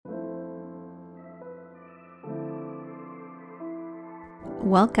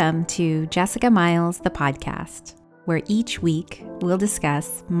Welcome to Jessica Miles, the podcast, where each week we'll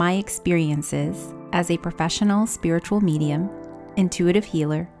discuss my experiences as a professional spiritual medium, intuitive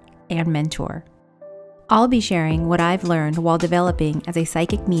healer, and mentor. I'll be sharing what I've learned while developing as a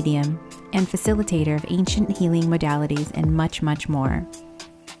psychic medium and facilitator of ancient healing modalities and much, much more.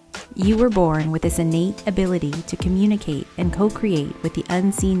 You were born with this innate ability to communicate and co-create with the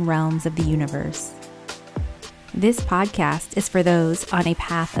unseen realms of the universe. This podcast is for those on a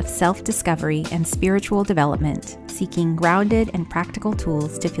path of self-discovery and spiritual development, seeking grounded and practical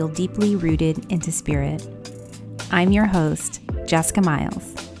tools to feel deeply rooted into spirit. I'm your host, Jessica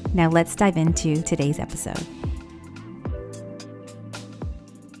Miles. Now let's dive into today's episode.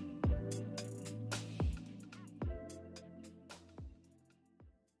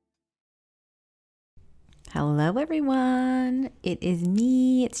 Hello, everyone. It is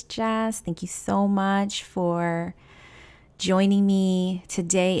me. It's Jess. Thank you so much for joining me.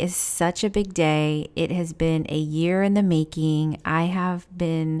 Today is such a big day. It has been a year in the making. I have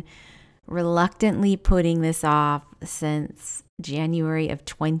been reluctantly putting this off since January of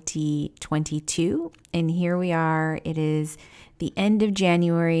 2022. And here we are. It is the end of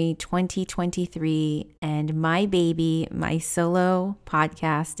January 2023. And my baby, my solo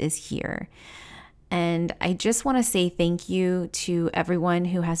podcast is here. And I just want to say thank you to everyone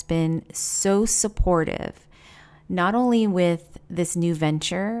who has been so supportive, not only with this new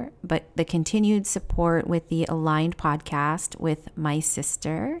venture, but the continued support with the Aligned podcast with my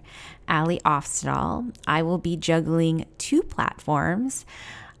sister, Ali Ofstedal. I will be juggling two platforms,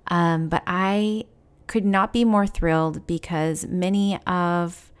 but I could not be more thrilled because many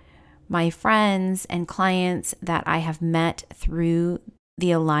of my friends and clients that I have met through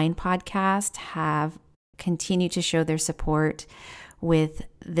the Align podcast have continued to show their support with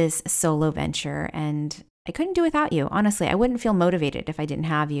this solo venture. And I couldn't do without you. Honestly, I wouldn't feel motivated if I didn't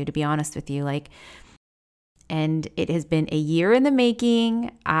have you, to be honest with you. And it has been a year in the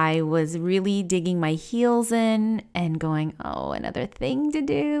making. I was really digging my heels in and going, oh, another thing to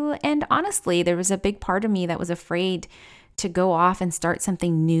do. And honestly, there was a big part of me that was afraid to go off and start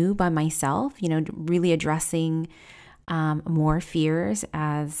something new by myself, really addressing more fears.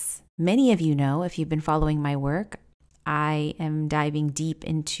 As many of you know, if you've been following my work, I am diving deep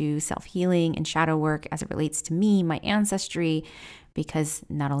into self-healing and shadow work as it relates to me, my ancestry, because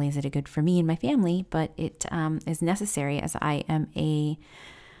not only is it good for me and my family, but it is necessary as I am a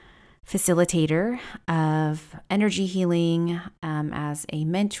facilitator of energy healing, as a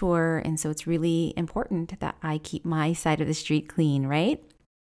mentor. And so it's really important that I keep my side of the street clean, right?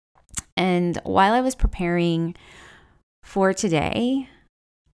 And while I was preparing for today,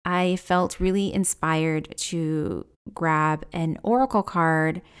 I felt really inspired to grab an oracle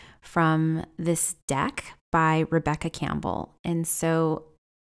card from this deck by Rebecca Campbell. And so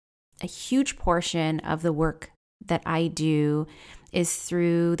a huge portion of the work that I do is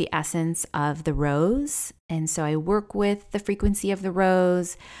through the essence of the rose. And so I work with the frequency of the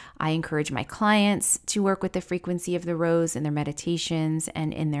rose. I encourage my clients to work with the frequency of the rose in their meditations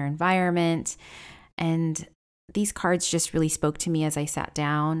and in their environment. And these cards just really spoke to me as I sat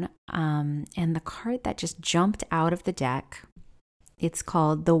down. And the card that just jumped out of the deck, it's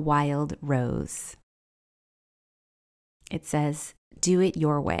called the Wild Rose. It says, do it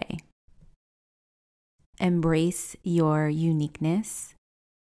your way. Embrace your uniqueness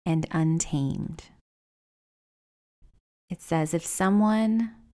and untamed. It says, if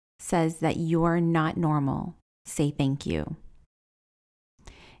someone says that you're not normal, say thank you.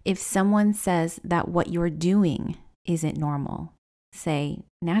 If someone says that what you're doing isn't normal, say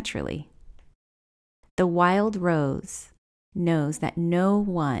naturally. The wild rose knows that no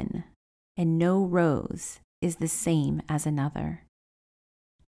one and no rose is the same as another.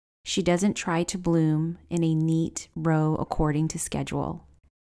 She doesn't try to bloom in a neat row according to schedule.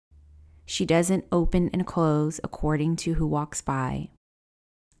 She doesn't open and close according to who walks by.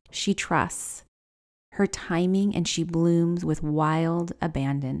 She trusts her timing, and she blooms with wild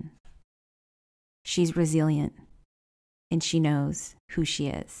abandon. She's resilient, and she knows who she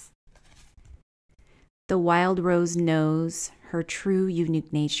is. The wild rose knows her true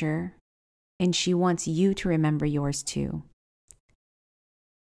unique nature, and she wants you to remember yours too.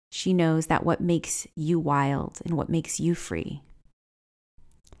 She knows that what makes you wild and what makes you free,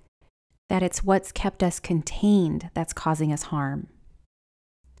 that it's what's kept us contained that's causing us harm.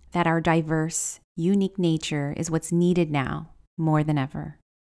 That our diverse, unique nature is what's needed now more than ever.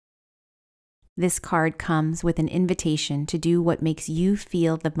 This card comes with an invitation to do what makes you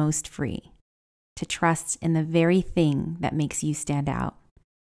feel the most free, to trust in the very thing that makes you stand out.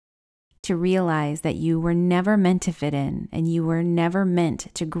 to realize that you were never meant to fit in and you were never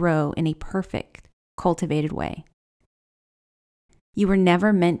meant to grow in a perfect, cultivated way. You were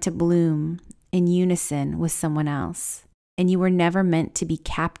never meant to bloom in unison with someone else, and you were never meant to be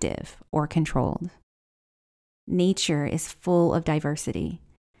captive or controlled. Nature is full of diversity.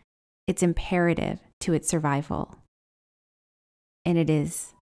 It's imperative to its survival, and it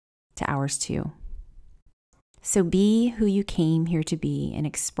is to ours too. So be who you came here to be and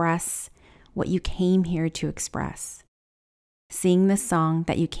express what you came here to express. Sing the song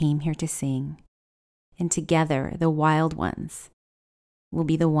that you came here to sing, and together the wild ones will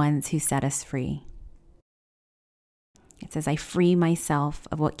be the ones who set us free. It says, I free myself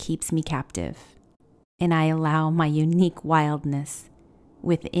of what keeps me captive, and I allow my unique wildness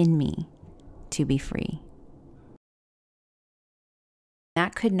within me to be free.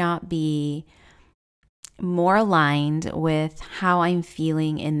 That could not be more aligned with how I'm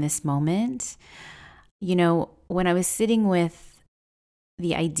feeling in this moment. You know, when I was sitting with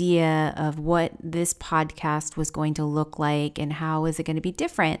the idea of what this podcast was going to look like and how is it going to be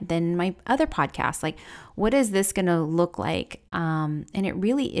different than my other podcasts, like what is this going to look like? And it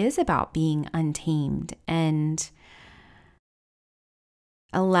really is about being untamed and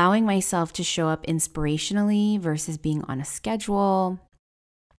allowing myself to show up inspirationally versus being on a schedule.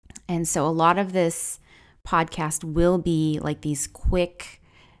 And so a lot of this podcast will be like these quick,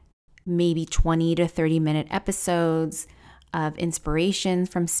 maybe 20 to 30-minute episodes of inspiration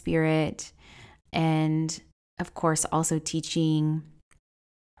from Spirit, and of course also teaching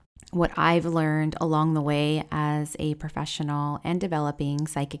what I've learned along the way as a professional and developing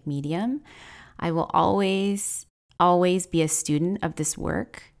psychic medium. I will always be a student of this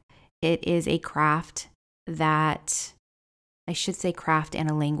work. It is a craft that, I should say craft and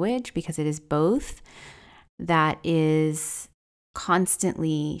a language, because it is both, that is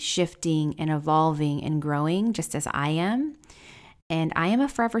constantly shifting and evolving and growing just as I am. And I am a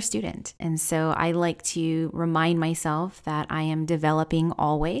forever student. And so I like to remind myself that I am developing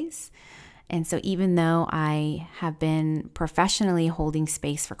always. And so even though I have been professionally holding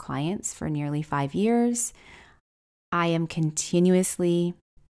space for clients for nearly 5 years, I am continuously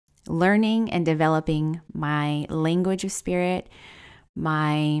learning and developing my language of spirit,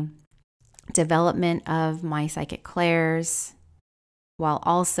 my development of my psychic clairs, while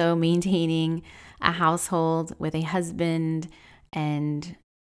also maintaining a household with a husband and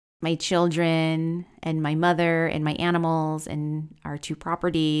my children and my mother and my animals and our 2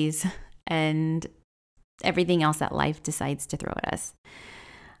 properties and everything else that life decides to throw at us.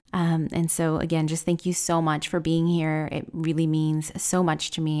 And so again, just thank you so much for being here. It really means so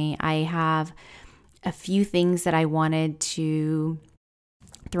much to me. I have a few things that I wanted to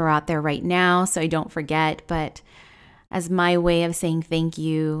throw out there right now so I don't forget, but as my way of saying thank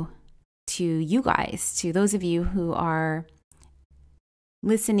you to you guys, to those of you who are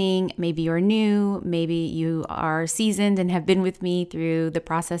listening. Maybe you're new, maybe you are seasoned and have been with me through the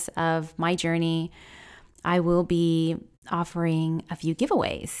process of my journey. I will be offering a few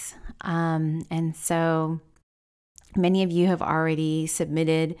giveaways. And so many of you have already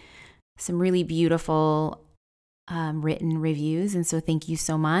submitted some really beautiful written reviews. And so thank you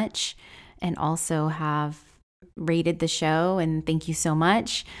so much. And also have rated the show, and thank you so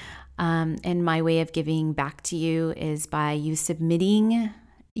much. And my way of giving back to you is by you submitting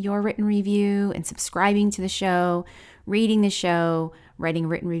your written review and subscribing to the show, rating the show, writing a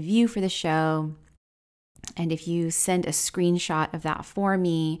written review for the show. And if you send a screenshot of that for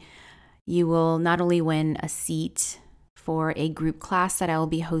me, you will not only win a seat for a group class that I will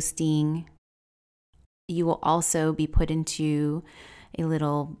be hosting, you will also be put into a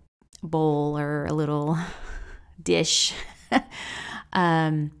little bowl or a little dish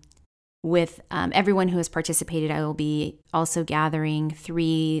with everyone who has participated. I will be also gathering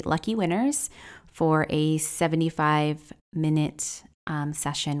 3 lucky winners for a 75-minute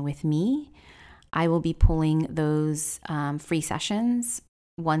session with me. I will be pulling those free sessions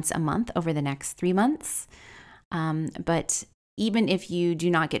once a month over the next 3 months. But even if you do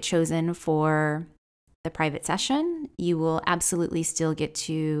not get chosen for the private session, you will absolutely still get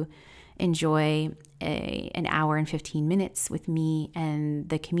to enjoy an hour and 15 minutes with me and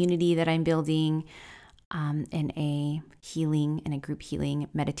the community that I'm building in a healing, in a group healing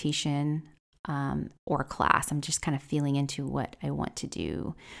meditation or class. I'm just kind of feeling into what I want to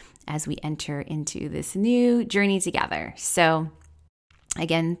do as we enter into this new journey together. So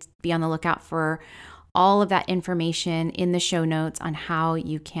again, be on the lookout for all of that information in the show notes on how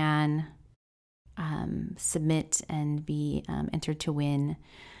you can submit and be entered to win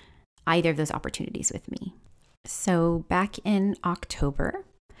either of those opportunities with me. So back in October,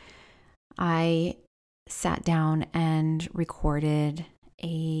 I sat down and recorded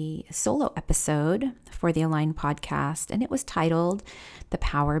a solo episode for the Align podcast, and it was titled The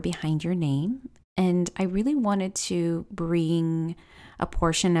Power Behind Your Name. And I really wanted to bring a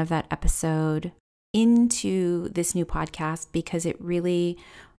portion of that episode into this new podcast because it really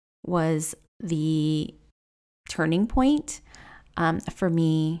was the turning point for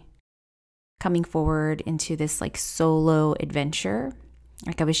me coming forward into this like solo adventure.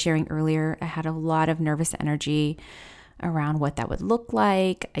 Like I was sharing earlier, I had a lot of nervous energy around what that would look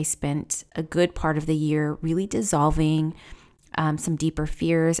like. I spent a good part of the year really dissolving some deeper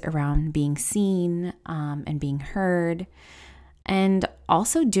fears around being seen and being heard, and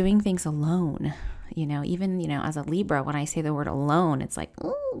also doing things alone. Even as a Libra, when I say the word alone, it's like,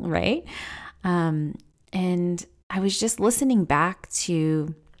 ooh, right? And I was just listening back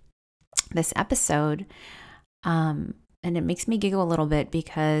to this episode, and it makes me giggle a little bit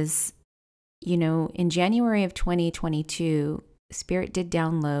because, in January of 2022, Spirit did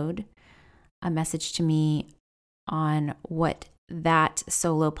download a message to me on what that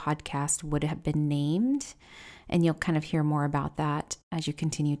solo podcast would have been named. And you'll kind of hear more about that as you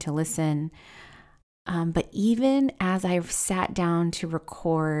continue to listen. But even as I've sat down to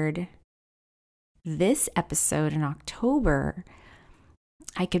record this episode in October,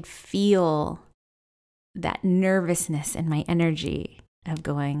 I could feel that nervousness in my energy of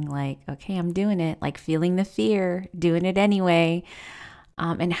going like, okay, I'm doing it, like feeling the fear, doing it anyway,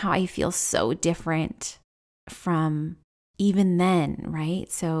 and how I feel so different from even then,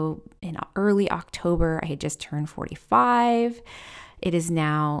 right? So in early October, I had just turned 45. It is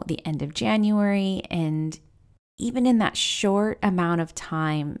now the end of January, and even in that short amount of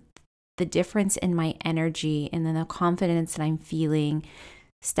time, the difference in my energy and then the confidence that I'm feeling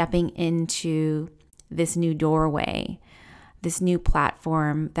stepping into this new doorway, this new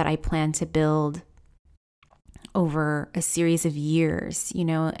platform that I plan to build over a series of years.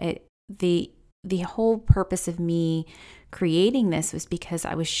 The whole purpose of me creating this was because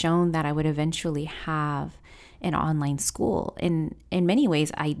I was shown that I would eventually have an online school. In many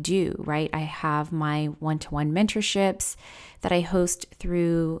ways, I do, right? I have my one-to-one mentorships that I host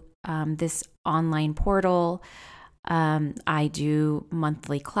through this online portal. I do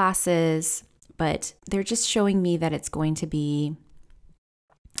monthly classes, but they're just showing me that it's going to be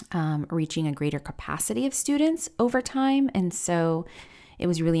reaching a greater capacity of students over time. And so it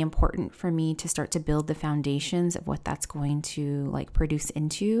was really important for me to start to build the foundations of what that's going to like produce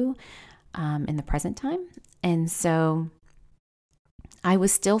into in the present time. And so I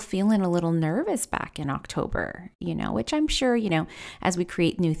was still feeling a little nervous back in October, which I'm sure, as we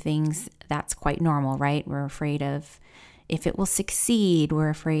create new things, that's quite normal, right? We're afraid of if it will succeed. We're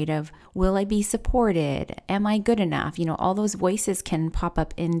afraid of, will I be supported? Am I good enough? All those voices can pop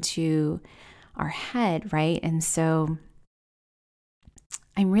up into our head, right? And so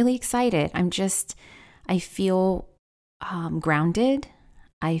I'm really excited. I feel grounded.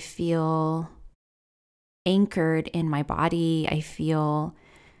 I feel anchored in my body. I feel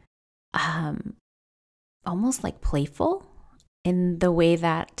almost like playful in the way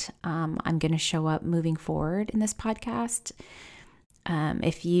that I'm going to show up moving forward in this podcast.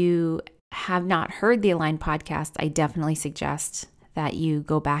 If you have not heard the Align podcast, I definitely suggest that you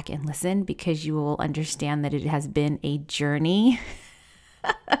go back and listen because you will understand that it has been a journey,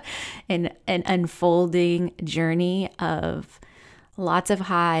 an unfolding journey of lots of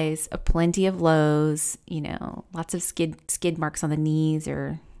highs, plenty of lows, lots of skid marks on the knees,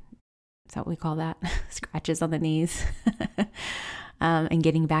 or is that what we call that? Scratches on the knees. And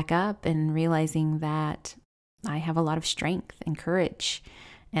getting back up and realizing that I have a lot of strength and courage.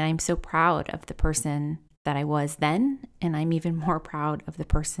 And I'm so proud of the person that I was then. And I'm even more proud of the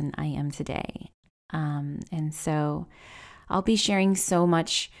person I am today. And so I'll be sharing so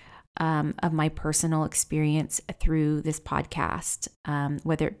much of my personal experience through this podcast,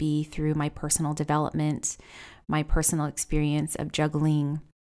 whether it be through my personal development, my personal experience of juggling,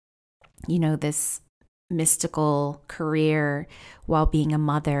 this mystical career while being a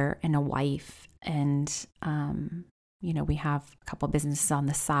mother and a wife. And, we have a couple businesses on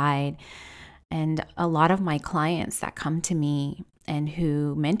the side. And a lot of my clients that come to me and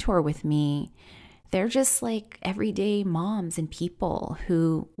who mentor with me, they're just like everyday moms and people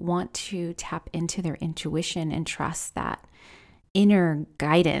who want to tap into their intuition and trust that inner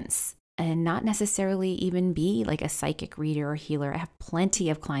guidance and not necessarily even be like a psychic reader or healer. I have plenty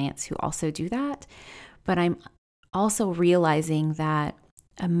of clients who also do that, but I'm also realizing that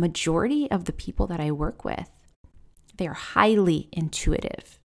a majority of the people that I work with, they are highly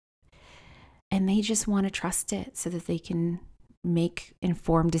intuitive and they just want to trust it so that they can make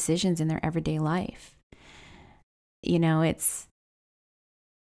informed decisions in their everyday life. It's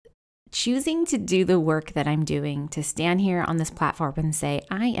choosing to do the work that I'm doing, to stand here on this platform and say,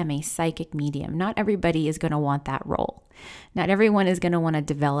 I am a psychic medium. Not everybody is going to want that role. Not everyone is going to want to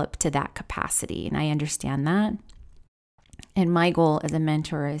develop to that capacity. And I understand that. And my goal as a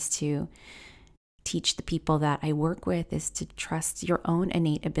mentor is to teach the people that I work with is to trust your own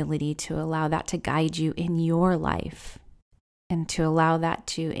innate ability, to allow that to guide you in your life and to allow that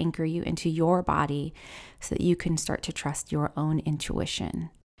to anchor you into your body so that you can start to trust your own intuition.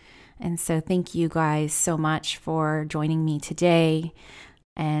 And so thank you guys so much for joining me today.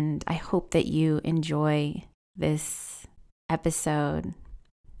 And I hope that you enjoy this episode.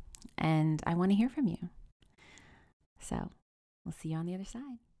 And I want to hear from you. So we'll see you on the other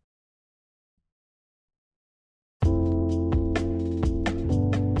side.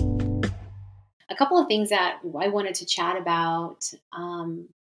 A couple of things that I wanted to chat about.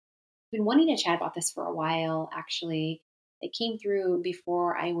 Been wanting to chat about this for a while, actually. It came through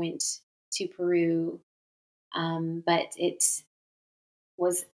before I went to Peru, but it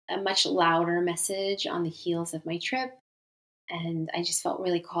was a much louder message on the heels of my trip. And I just felt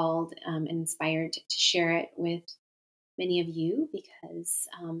really called and inspired to share it with many of you because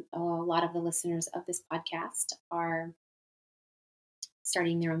a lot of the listeners of this podcast are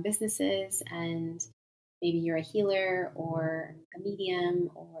starting their own businesses, and maybe you're a healer or a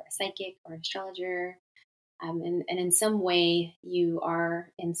medium or a psychic or an astrologer. And in some way you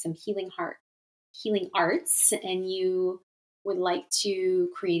are in some healing arts and you would like to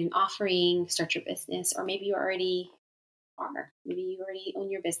create an offering, start your business, or maybe you already are. Maybe you already own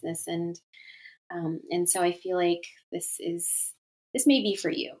your business. And so I feel like this may be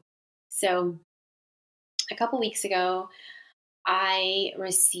for you. So a couple weeks ago, I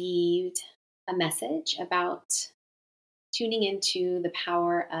received a message about tuning into the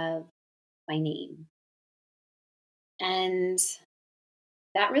power of my name. And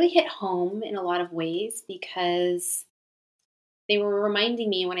that really hit home in a lot of ways because they were reminding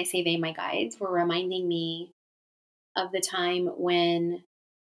me, when I say they, my guides, were reminding me of the time when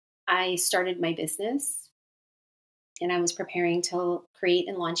I started my business and I was preparing to create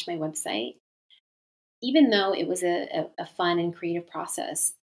and launch my website. Even though it was a fun and creative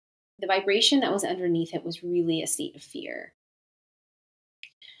process, the vibration that was underneath it was really a state of fear.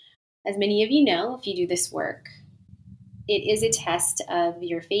 As many of you know, if you do this work, it is a test of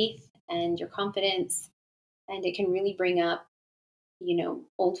your faith and your confidence, and it can really bring up,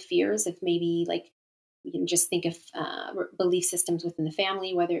 old fears of maybe like we can just think of belief systems within the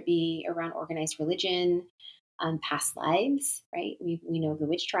family, whether it be around organized religion, past lives, right? We know the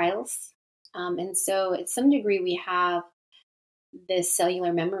witch trials. And so at some degree, we have this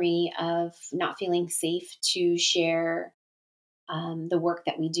cellular memory of not feeling safe to share the work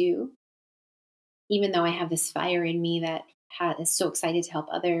that we do. Even though I have this fire in me that is so excited to help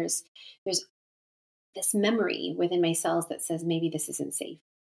others, there's this memory within my cells that says maybe this isn't safe,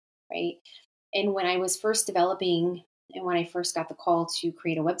 right? And when I was first developing and when I first got the call to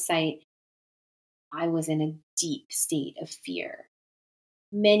create a website, I was in a deep state of fear,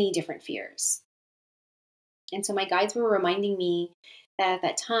 many different fears. And so my guides were reminding me that at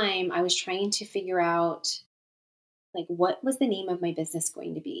that time I was trying to figure out like what was the name of my business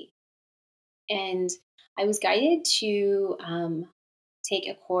going to be. And I was guided to take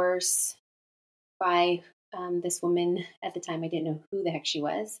a course by this woman. At the time, I didn't know who the heck she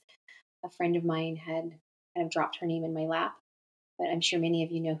was. A friend of mine had kind of dropped her name in my lap, but I'm sure many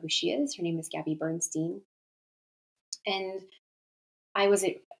of you know who she is. Her name is Gabby Bernstein. And I was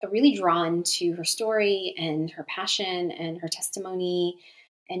really drawn to her story and her passion and her testimony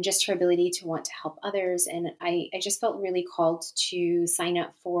and just her ability to want to help others. And I just felt really called to sign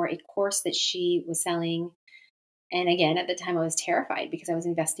up for a course that she was selling. And again, at the time I was terrified because I was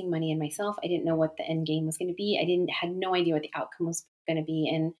investing money in myself. I didn't know what the end game was going to be. Had no idea what the outcome was going to be.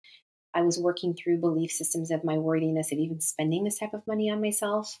 And I was working through belief systems of my worthiness of even spending this type of money on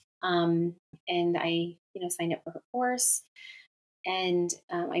myself. And I, signed up for her course. And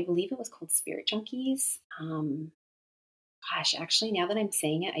I believe it was called Spirit Junkies. Actually, now that I'm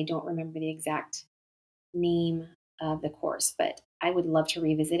saying it, I don't remember the exact name of the course, but I would love to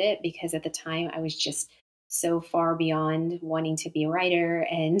revisit it because at the time I was just so far beyond wanting to be a writer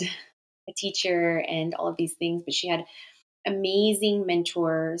and a teacher and all of these things. But she had amazing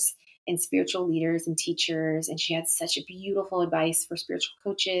mentors and spiritual leaders and teachers, and she had such beautiful advice for spiritual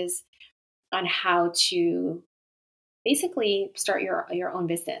coaches on how to basically start your own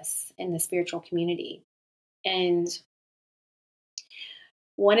business in the spiritual community. And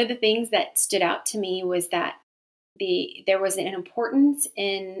one of the things that stood out to me was that there was an importance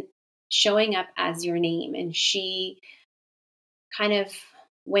in showing up as your name. And she kind of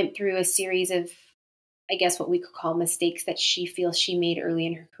went through a series of, I guess, what we could call mistakes that she feels she made early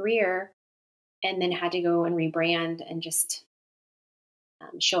in her career, and then had to go and rebrand and just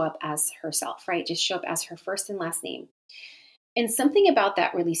show up as herself, right? Just show up as her first and last name. And something about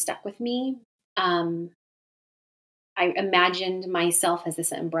that really stuck with me. Um, I imagined myself as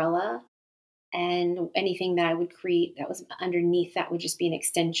this umbrella, and anything that I would create that was underneath that would just be an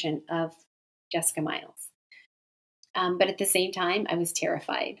extension of Jessica Miles. But at the same time, I was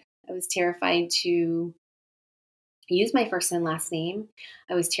terrified. I was terrified to use my first and last name.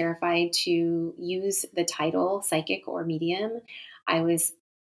 I was terrified to use the title psychic or medium. I was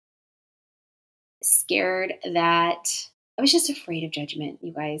scared that I was just afraid of judgment,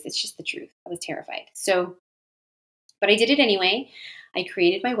 you guys. It's just the truth. I was terrified. So, but I did it anyway. I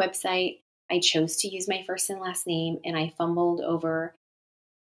created my website. I chose to use my first and last name, and I fumbled over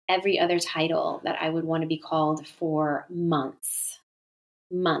every other title that I would want to be called for months.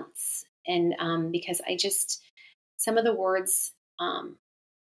 And because some of the words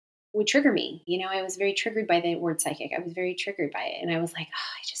would trigger me. I was very triggered by the word psychic. I was very triggered by it. And I was like,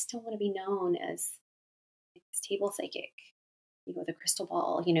 I just don't want to be known as like this table psychic, with a crystal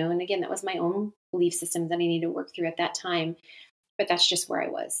ball, and again, that was my own belief system that I needed to work through at that time. But that's just where I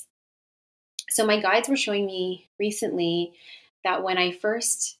was. So my guides were showing me recently that when I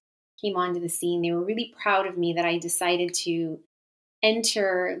first came onto the scene, they were really proud of me that I decided to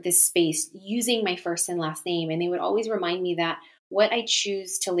enter this space using my first and last name. And they would always remind me that what I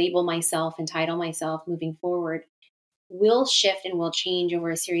choose to label myself and title myself moving forward will shift and will change over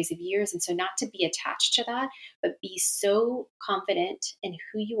a series of years. And so not to be attached to that, but be so confident in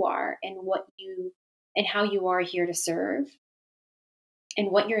who you are and and how you are here to serve and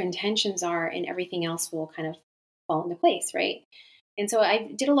what your intentions are, and everything else will kind of fall into place. Right. And so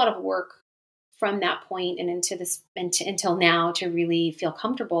I did a lot of work from that point and until now to really feel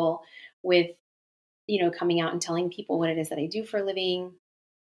comfortable with, coming out and telling people what it is that I do for a living,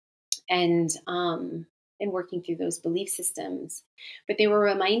 and working through those belief systems. But they were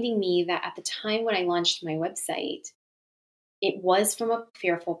reminding me that at the time when I launched my website, it was from a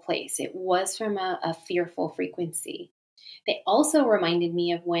fearful place. It was from a fearful frequency. They also reminded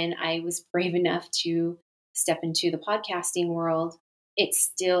me of when I was brave enough to step into the podcasting world. It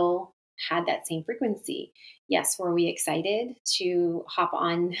still had that same frequency. Yes, were we excited to hop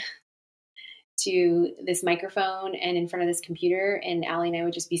on to this microphone and in front of this computer, and Allie and I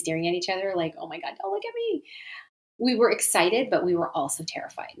would just be staring at each other like, oh my God, don't look at me. We were excited, but we were also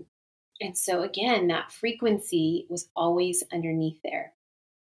terrified. And so again, that frequency was always underneath there.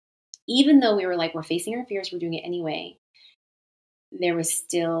 Even though we were like, we're facing our fears, we're doing it anyway, there was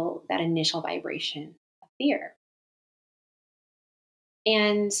still that initial vibration of fear.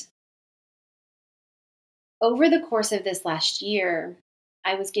 And over the course of this last year,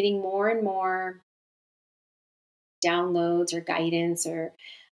 I was getting more and more downloads or guidance or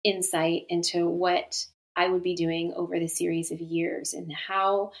insight into what I would be doing over the series of years and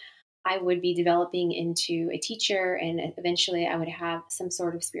how I would be developing into a teacher, and eventually I would have some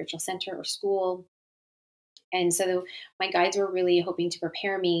sort of spiritual center or school. And so my guides were really hoping to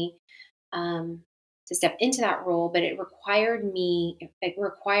prepare me to step into that role, but it required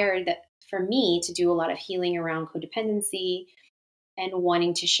that for me to do a lot of healing around codependency and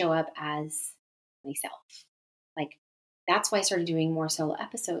wanting to show up as myself. Like, that's why I started doing more solo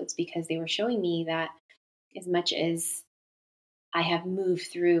episodes, because they were showing me that as much as I have moved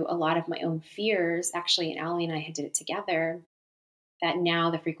through a lot of my own fears, actually, and Allie and I had did it together, that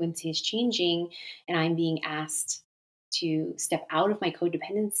now the frequency is changing and I'm being asked to step out of my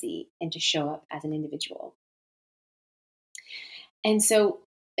codependency and to show up as an individual. And so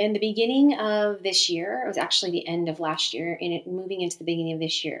in the beginning of this year, it was actually the end of last year, and moving into the beginning of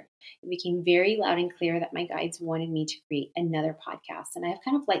this year, it became very loud and clear that my guides wanted me to create another podcast. And I've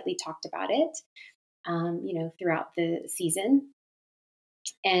kind of lightly talked about it, throughout the season.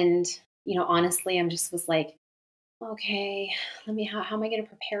 And, honestly, I'm just was like, okay, how am I going to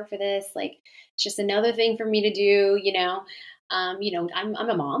prepare for this? Like, it's just another thing for me to do. I'm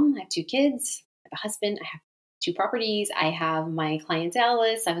a mom. I have 2 kids, I have a husband, I have 2 properties, I have my clientele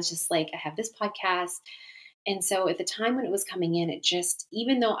list. I was just like, I have this podcast. And so at the time when it was coming in, it just,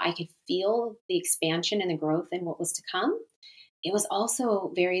 even though I could feel the expansion and the growth and what was to come, it was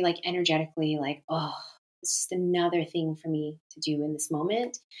also very like energetically like, oh, it's just another thing for me to do in this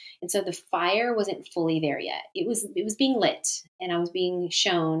moment. And so the fire wasn't fully there yet. It was being lit, and I was being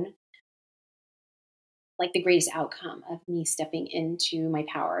shown like the greatest outcome of me stepping into my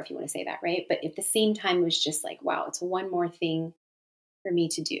power, if you want to say that, right? But at the same time, it was just like, wow, it's one more thing for me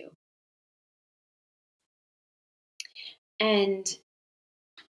to do. And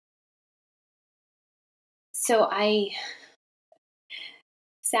so I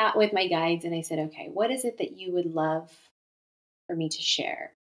sat with my guides and I said, okay, what is it that you would love for me to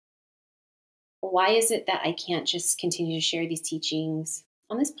share? Why is it that I can't just continue to share these teachings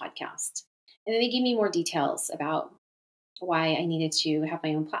on this podcast? And then they gave me more details about why I needed to have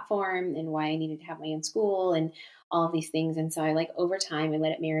my own platform and why I needed to have my own school and all of these things. And so I like over time I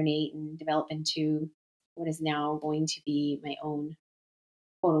let it marinate and develop into what is now going to be my own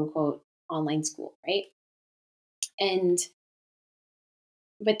quote unquote online school, right? And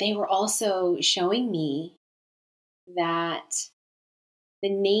but they were also showing me that the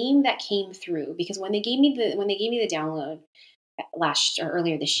name that came through, because when they gave me the download last or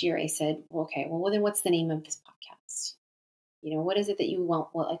earlier this year, I said, well, okay, well then what's the name of this podcast? What is it that you want?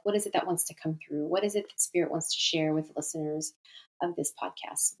 What is it that wants to come through? What is it that Spirit wants to share with listeners of this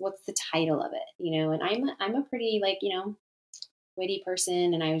podcast? What's the title of it? And I'm a pretty witty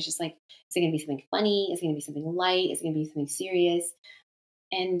person, and I was just like, is it going to be something funny? Is it going to be something light? Is it going to be something serious?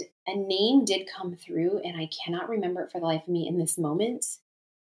 And a name did come through, and I cannot remember it for the life of me in this moment,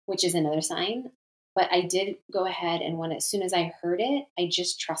 which is another sign. But I did go ahead and as soon as I heard it, I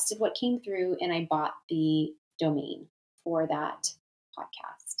just trusted what came through and I bought the domain for that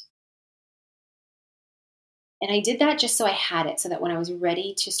podcast. And I did that just so I had it, so that when I was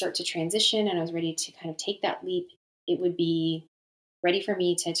ready to start to transition and I was ready to kind of take that leap, it would be ready for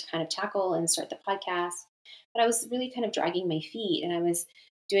me to kind of tackle and start the podcast. But I was really kind of dragging my feet and I was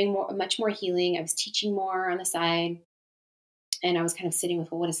doing much more healing. I was teaching more on the side. And I was kind of sitting with,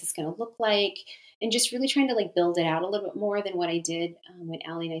 well, what is this going to look like? And just really trying to like build it out a little bit more than what I did when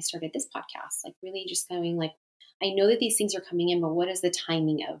Allie and I started this podcast. Like really just going like, I know that these things are coming in, but what is the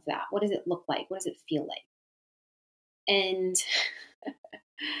timing of that? What does it look like? What does it feel like? And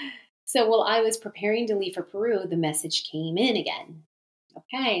so while I was preparing to leave for Peru, the message came in again.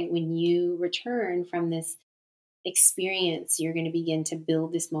 Okay, when you return from this experience, you're going to begin to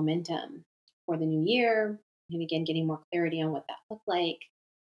build this momentum for the new year. And again, getting more clarity on what that looked like.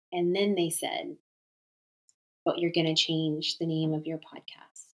 And then they said, but you're going to change the name of your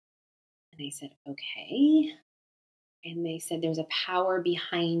podcast. And I said, okay. And they said, there's a power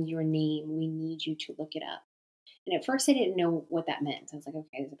behind your name. We need you to look it up. And at first I didn't know what that meant. I was like,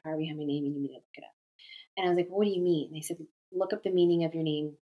 okay, there's a power behind my name. You need me to look it up. And I was like, what do you mean? And they said, look up the meaning of your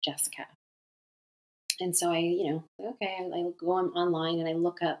name, Jessica. And so okay, I go online and I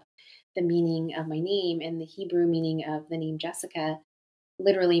look up the meaning of my name, and the Hebrew meaning of the name Jessica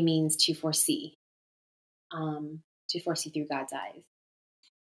literally means to foresee, to foresee through God's eyes.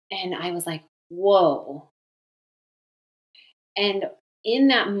 And I was like, whoa. And in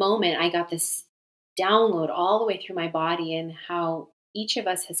that moment, I got this download all the way through my body, and how each of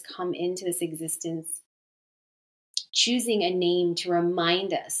us has come into this existence choosing a name to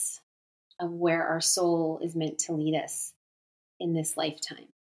remind us of where our soul is meant to lead us in this lifetime.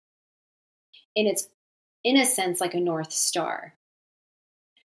 And it's, in a sense, like a North Star.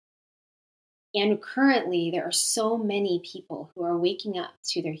 And currently, there are so many people who are waking up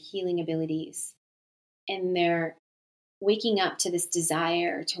to their healing abilities, and they're waking up to this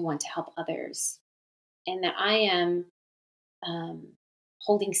desire to want to help others. And that I am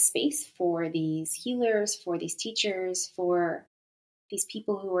holding space for these healers, for these teachers, for these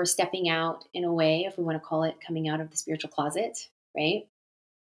people who are stepping out in a way, if we want to call it coming out of the spiritual closet, right?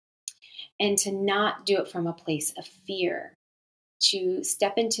 And to not do it from a place of fear, to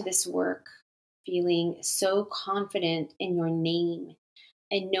step into this work feeling so confident in your name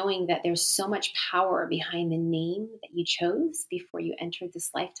and knowing that there's so much power behind the name that you chose before you entered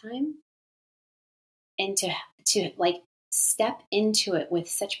this lifetime, and to like step into it with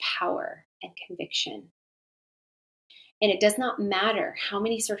such power and conviction. And it does not matter how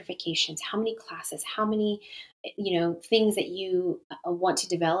many certifications, how many classes, how many things that you want to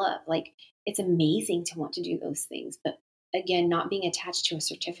develop. Like, it's amazing to want to do those things, but again, not being attached to a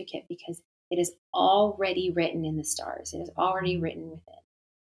certificate, because it is already written in the stars. It is already written within.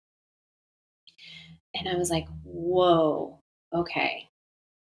 And I was like, whoa, okay.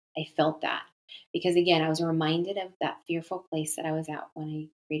 I felt that. Because again, I was reminded of that fearful place that I was at when I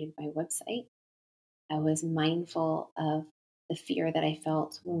created my website. I was mindful of the fear that I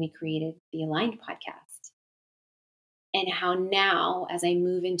felt when we created the Aligned podcast. And how now, as I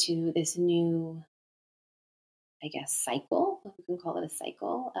move into this new, I guess, cycle, if we can call it a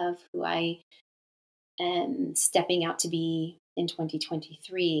cycle, of who I am stepping out to be in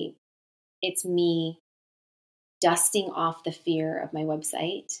 2023, it's me dusting off the fear of my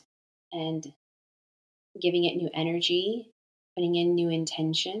website and giving it new energy, putting in new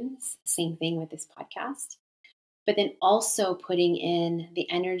intentions. Same thing with this podcast. But then also putting in the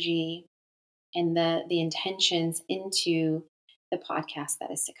energy and the intentions into the podcast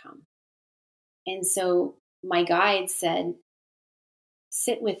that is to come. And so my guide said,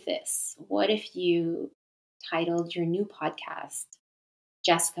 sit with this. What if you titled your new podcast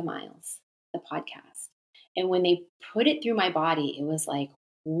Jessica Miles, the podcast? And when they put it through my body, it was like,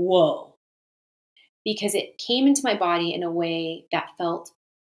 whoa, because it came into my body in a way that felt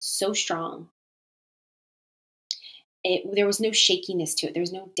so strong. There was no shakiness to it. There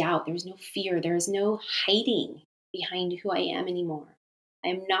was no doubt. There was no fear. There was no hiding behind who I am anymore. I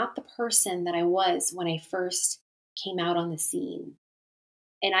am not the person that I was when I first came out on the scene.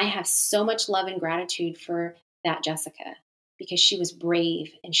 And I have so much love and gratitude for that Jessica, because she was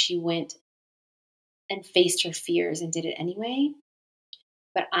brave and she went and faced her fears and did it anyway.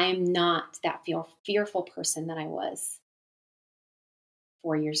 But I am not that fearful person that I was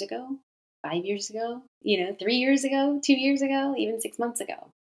 4 years ago, 5 years ago, 3 years ago, 2 years ago, even 6 months ago.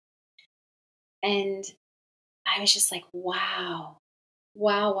 And I was just like, wow,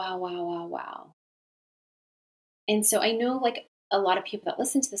 wow, wow, wow, wow, wow. And so I know, like, a lot of people that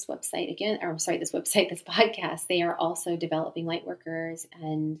listen to this website again, or I'm sorry, this podcast, they are also developing light workers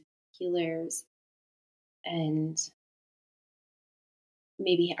and healers, and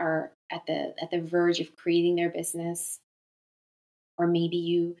maybe are at the verge of creating their business, or maybe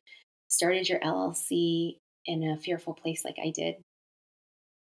you started your LLC in a fearful place like I did.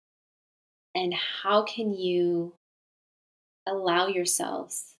 And how can you allow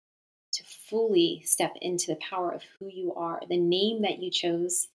yourselves to fully step into the power of who you are, the name that you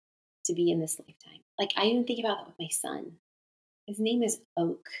chose to be in this lifetime? Like, I even think about that with my son. His name is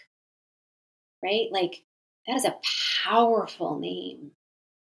Oak, right? Like, that is a powerful name,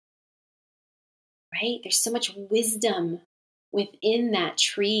 right? There's so much wisdom within that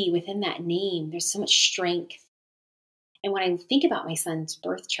tree, within that name. There's so much strength. And when I think about my son's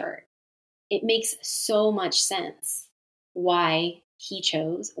birth chart, it makes so much sense why he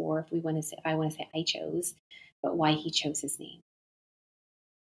chose, or if I want to say I chose, but why he chose his name,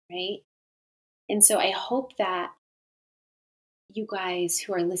 right? And so I hope that you guys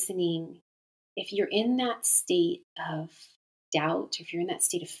who are listening, if you're in that state of doubt, if you're in that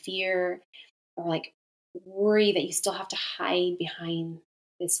state of fear, or like worry that you still have to hide behind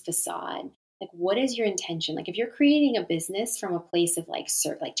this facade, like, what is your intention? Like, if you're creating a business from a place of like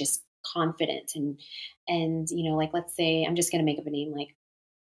just confidence and like, let's say, I'm just going to make up a name, like,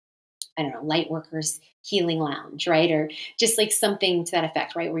 I don't know, Lightworkers Healing Lounge, right? Or just like something to that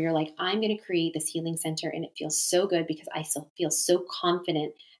effect, right? Where you're like, I'm going to create this healing center and it feels so good because I still feel so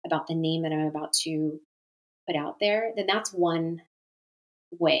confident about the name that I'm about to put out there. Then that's one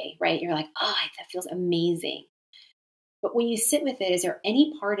way, right? You're like, oh, that feels amazing. But when you sit with it, is there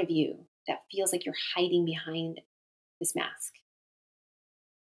any part of you that feels like you're hiding behind this mask?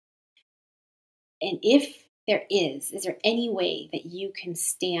 And if there is there any way that you can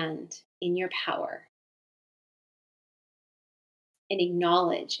stand in your power and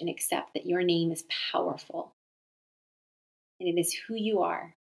acknowledge and accept that your name is powerful and it is who you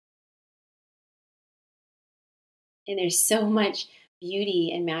are? And there's so much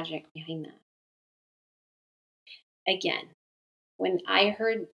beauty and magic behind that. Again, when I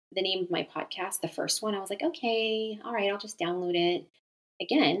heard the name of my podcast, the first one, I was like, okay, all right, I'll just download it.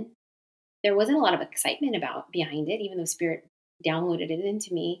 Again, there wasn't a lot of excitement behind it, even though Spirit downloaded it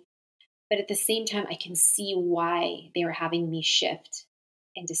into me. But at the same time, I can see why they were having me shift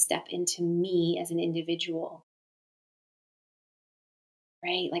and to step into me as an individual,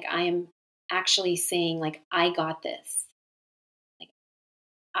 right? Like, I am actually saying, like, I got this. Like,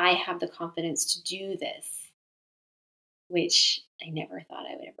 I have the confidence to do this, which I never thought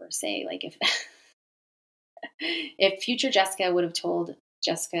I would ever say. Like, if future Jessica would have told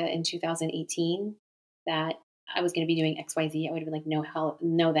Jessica in 2018 that I was going to be doing XYZ, I would have been like, no,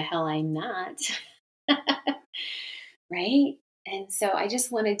 the hell I'm not. Right? And so I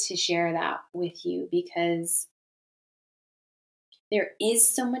just wanted to share that with you, because there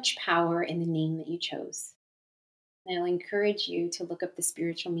is so much power in the name that you chose. And I'll encourage you to look up the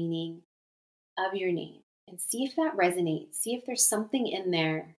spiritual meaning of your name and see if that resonates. See if there's something in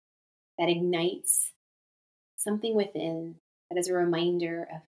there that ignites something within, that is a reminder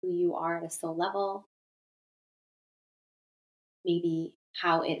of who you are at a soul level, maybe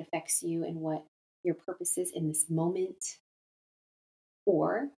how it affects you and what your purpose is in this moment.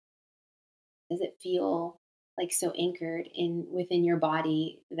 Or does it feel like so anchored in within your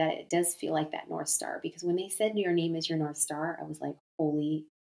body that it does feel like that North Star. Because when they said your name is your North Star, I was like, holy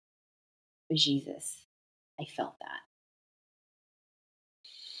Jesus, I felt that.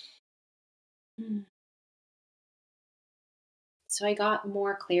 Mm. So I got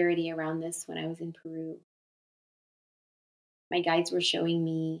more clarity around this when I was in Peru. My guides were showing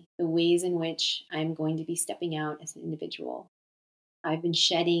me the ways in which I'm going to be stepping out as an individual. I've been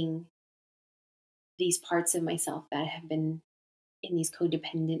shedding these parts of myself that have been in these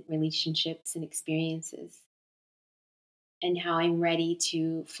codependent relationships and experiences, and how I'm ready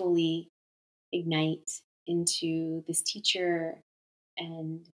to fully ignite into this teacher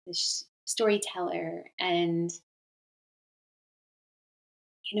and this storyteller, and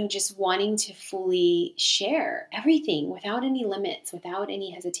just wanting to fully share everything without any limits, without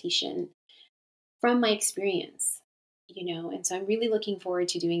any hesitation from my experience. And so I'm really looking forward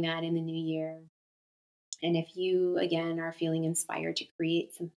to doing that in the new year. And if you again are feeling inspired to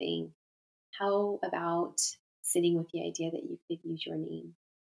create something, how about sitting with the idea that you could use your name?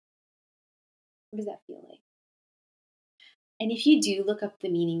 What does that feel like? And if you do look up the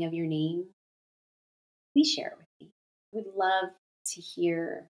meaning of your name, please share it with me. I would love to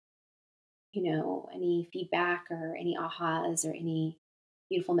hear, any feedback or any ahas or any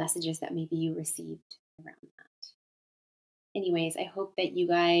beautiful messages that maybe you received around that. Anyways, I hope that you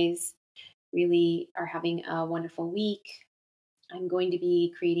guys really are having a wonderful week. I'm going to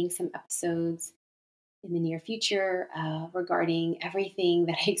be creating some episodes in the near future regarding everything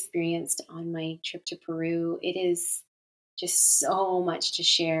that I experienced on my trip to Peru. It is just so much to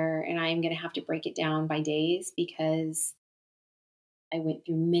share, and I'm going to have to break it down by days because I went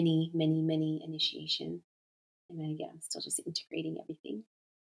through many, many, many initiations. And then again, I'm still just integrating everything.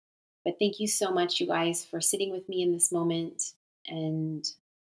 But thank you so much, you guys, for sitting with me in this moment. And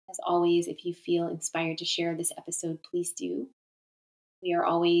as always, if you feel inspired to share this episode, please do. We are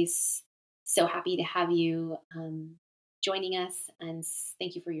always so happy to have you joining us, and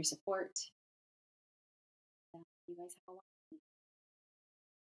thank you for your support. You guys have a wonderful week.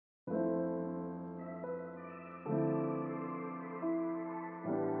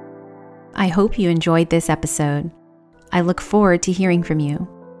 I hope you enjoyed this episode. I look forward to hearing from you.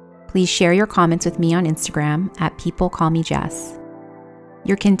 Please share your comments with me on Instagram at PeopleCallMeJess.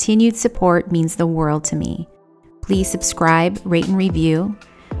 Your continued support means the world to me. Please subscribe, rate, and review.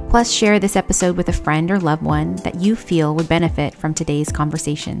 Plus, share this episode with a friend or loved one that you feel would benefit from today's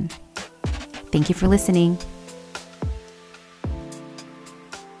conversation. Thank you for listening.